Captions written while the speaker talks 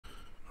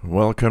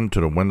Welcome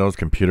to the Windows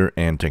Computer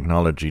and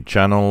Technology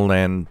channel,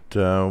 and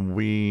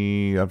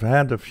I've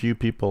had a few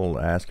people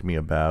ask me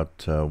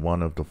about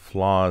one of the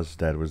flaws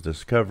that was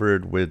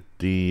discovered with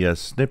the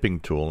snipping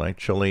tool.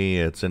 Actually,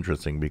 it's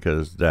interesting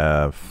because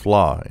the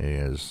flaw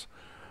is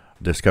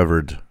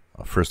discovered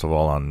first of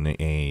all on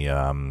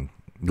a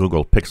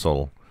Google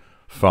Pixel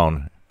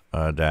phone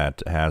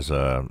that has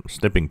a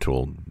snipping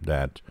tool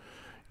that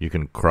you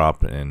can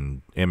crop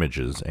in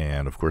images,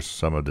 and of course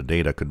some of the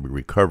data could be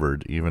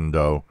recovered even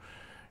though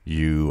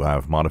you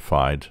have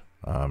modified.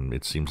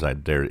 It seems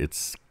that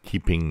it's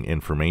keeping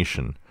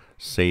information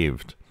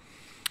saved.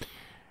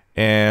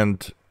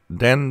 And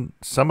then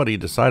somebody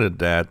decided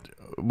that,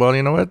 well,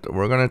 you know what,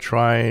 we're going to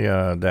try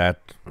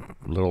that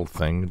little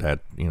thing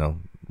that, we're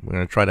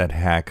going to try that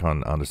hack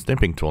on the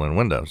snipping tool in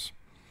Windows.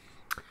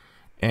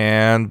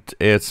 And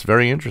it's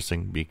very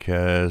interesting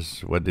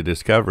because what they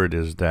discovered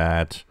is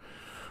that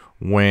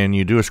when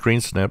you do a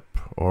screen snip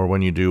or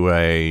when you do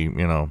a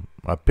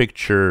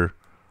picture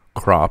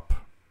crop,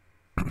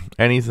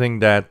 anything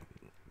that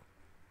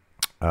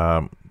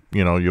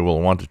you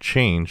will want to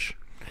change,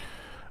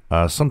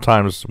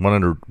 sometimes one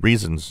of the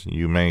reasons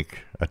you make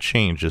a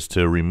change is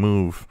to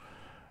remove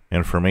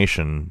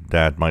information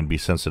that might be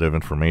sensitive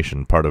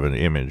information, part of an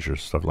image or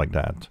stuff like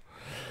that.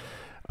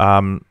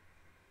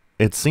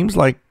 It seems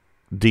like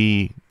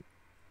the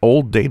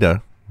old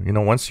data,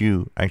 once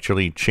you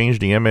actually change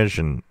the image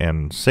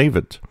and save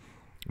it,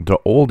 the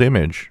old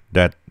image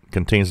that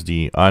contains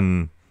the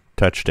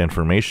untouched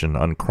information,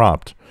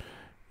 uncropped,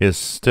 you're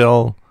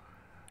still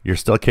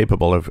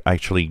capable of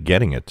actually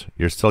getting it.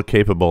 You're still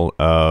capable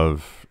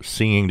of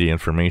seeing the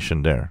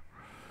information there.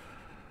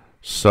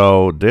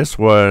 So this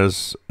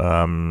was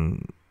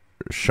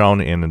shown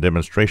in a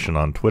demonstration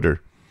on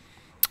Twitter.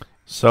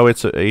 So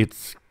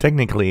it's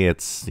technically a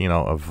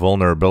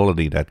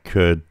vulnerability that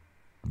could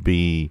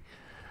be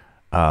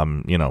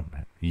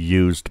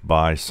used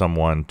by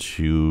someone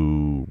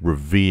to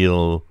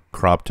reveal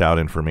cropped out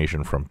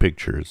information from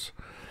pictures.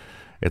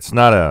 It's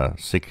not a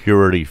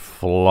security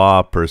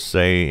flaw per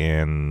se,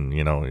 and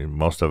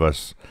most of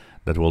us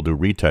that will do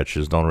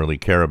retouches don't really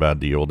care about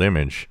the old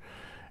image,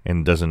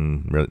 and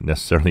doesn't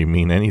necessarily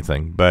mean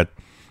anything. But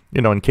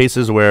in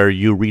cases where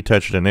you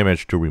retouched an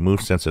image to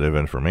remove sensitive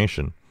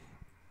information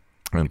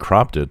and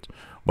cropped it,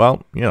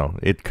 well,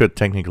 it could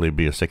technically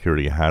be a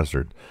security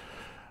hazard.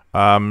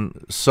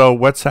 So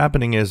what's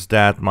happening is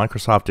that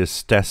Microsoft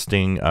is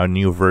testing a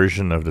new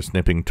version of the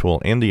snipping tool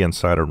in the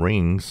Insider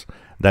Rings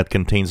that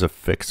contains a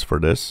fix for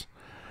this.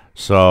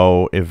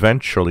 So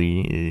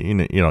eventually,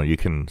 you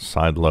can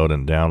sideload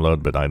and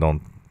download, but I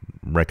don't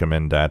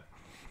recommend that,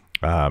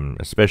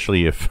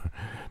 especially if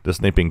the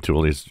snipping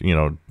tool is,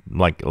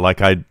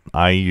 like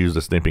I use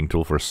the snipping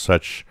tool for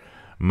such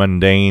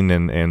mundane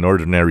and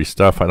ordinary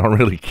stuff. I don't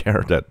really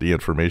care that the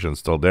information is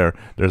still there.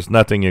 There's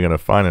nothing you're going to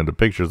find in the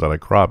pictures that I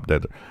cropped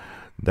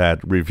that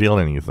reveal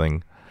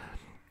anything.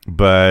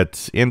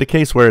 But in the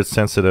case where it's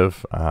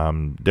sensitive,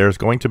 there's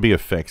going to be a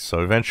fix.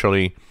 So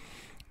eventually,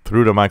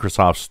 through the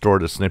Microsoft Store,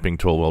 the snipping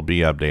tool will be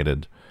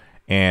updated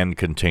and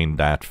contain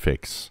that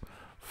fix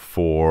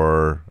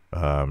for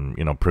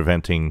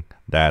preventing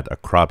that a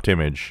cropped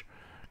image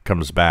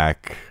comes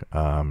back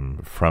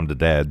from the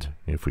dead,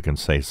 if we can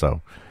say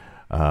so,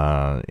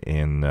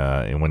 in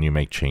when you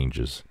make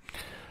changes.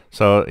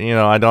 So,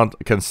 I don't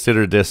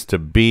consider this to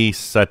be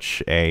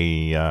such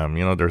a,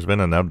 there's been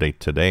an update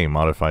today,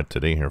 modified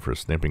today here for a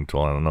snipping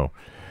tool. I don't know.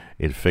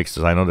 It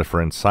fixes, I know that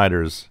for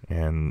insiders,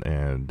 and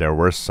there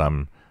were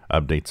some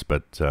updates,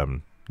 but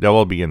there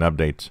will be an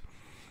update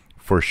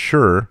for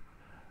sure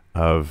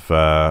of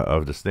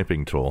the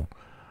snipping tool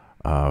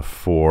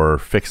for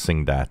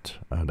fixing that.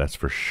 That's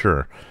for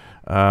sure.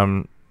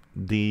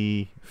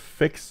 The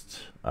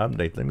fixed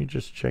update, let me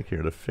just check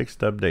here. The fixed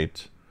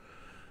update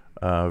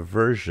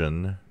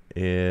version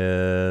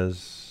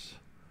is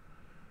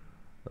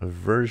a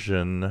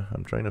version.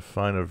 I'm trying to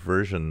find a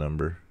version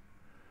number.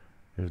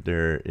 If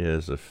there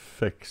is a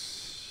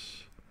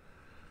fix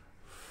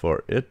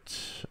for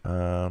it,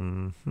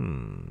 I'm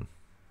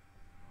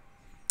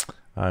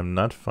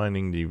not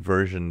finding the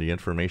version, the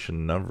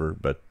information number,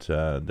 but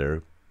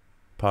there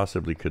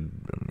possibly could,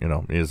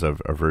 is a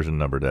version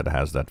number that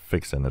has that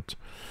fix in it.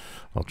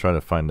 I'll try to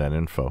find that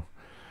info.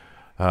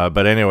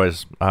 But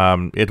anyways,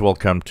 it will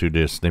come to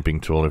this snipping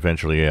tool.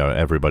 Eventually,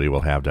 everybody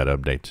will have that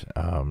update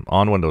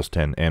on Windows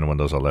 10 and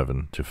Windows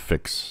 11 to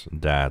fix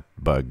that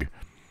bug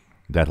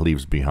that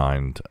leaves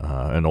behind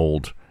an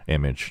old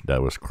image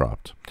that was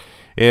cropped.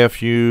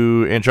 If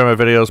you enjoy my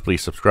videos,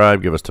 please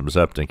subscribe, give us thumbs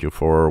up. Thank you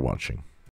for watching.